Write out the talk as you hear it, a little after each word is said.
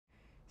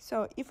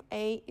So if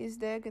A is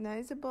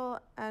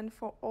diagonalizable and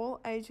for all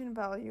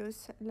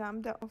eigenvalues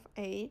lambda of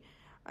A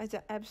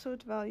the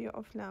absolute value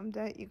of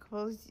lambda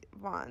equals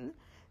 1,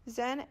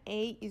 then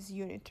A is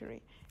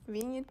unitary.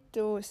 We need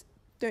to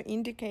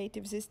indicate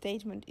if this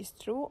statement is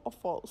true or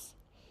false.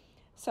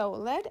 So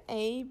let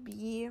A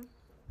be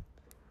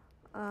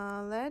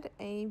 2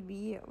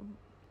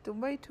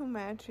 by 2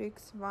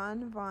 matrix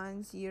 1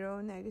 1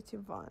 0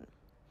 negative 1.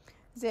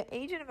 The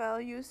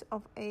eigenvalues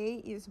of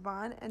A is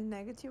 1 and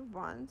negative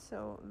 1,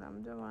 so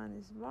lambda 1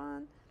 is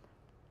 1,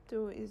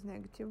 2 is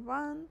negative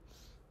 1.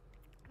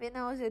 We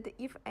know that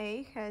if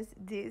A has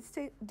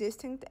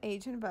distinct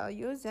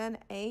eigenvalues, then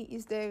A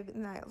is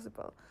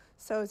diagonalizable.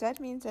 So that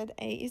means that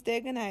A is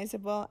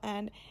diagonalizable,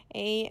 and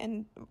A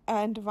and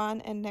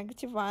 1 and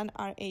negative 1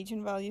 are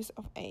eigenvalues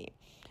of A.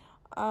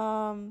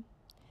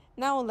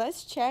 Now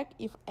let's check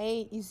if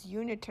A is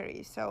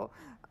unitary. So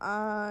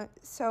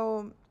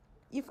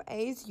if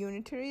A is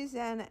unitary,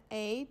 then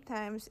A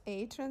times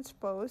A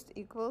transposed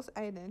equals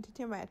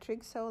identity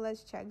matrix. So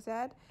let's check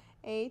that.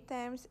 A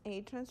times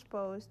A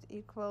transposed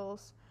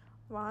equals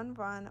 1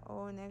 1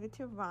 or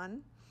negative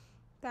 1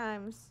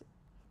 times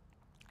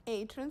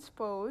A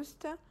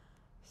transposed.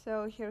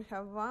 So here we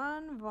have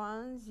 1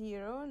 1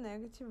 0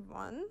 negative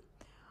 1.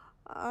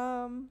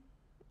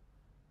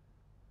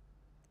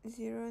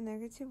 0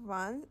 negative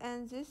 1,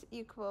 and this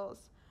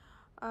equals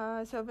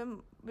so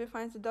we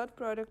find the dot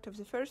product of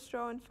the first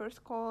row and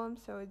first column,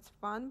 so it's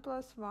 1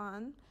 plus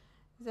 1.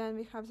 Then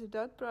we have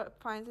the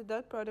find the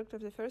dot product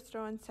of the first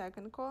row and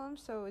second column,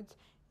 so it's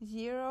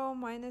 0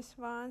 minus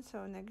 1,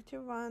 so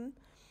negative 1.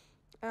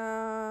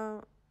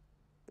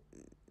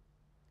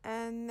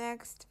 And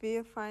next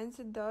we find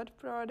the dot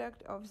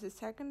product of the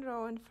second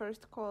row and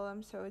first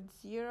column, so it's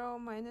 0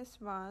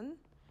 minus 1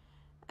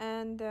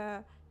 and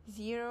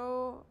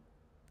 0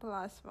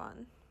 plus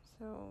 1,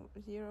 so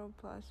 0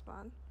 plus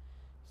 1.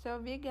 So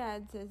we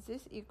get that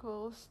this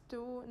equals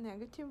to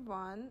negative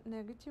 1,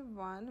 negative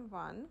 1,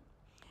 1.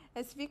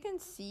 As we can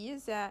see,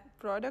 the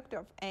product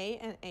of A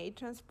and A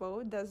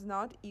transpose does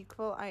not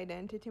equal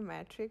identity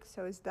matrix,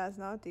 so it does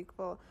not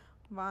equal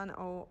 1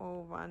 0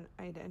 0 1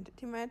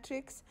 identity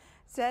matrix.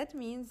 That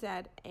means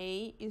that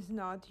A is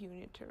not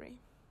unitary.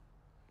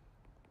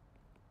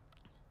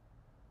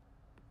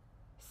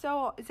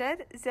 So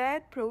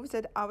that proves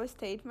that our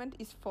statement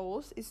is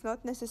false. It's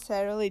not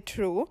necessarily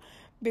true,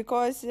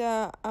 because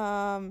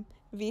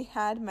we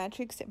had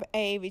matrix of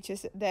A which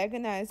is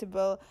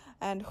diagonalizable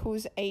and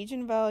whose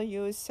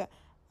eigenvalues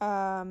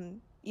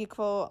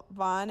equal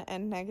 1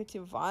 and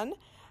negative 1,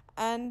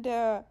 and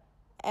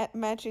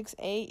matrix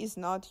A is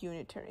not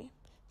unitary.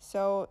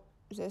 So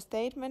the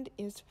statement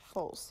is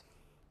false.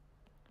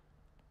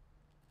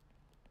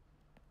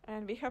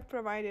 And we have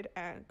provided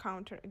a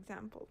counter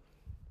example.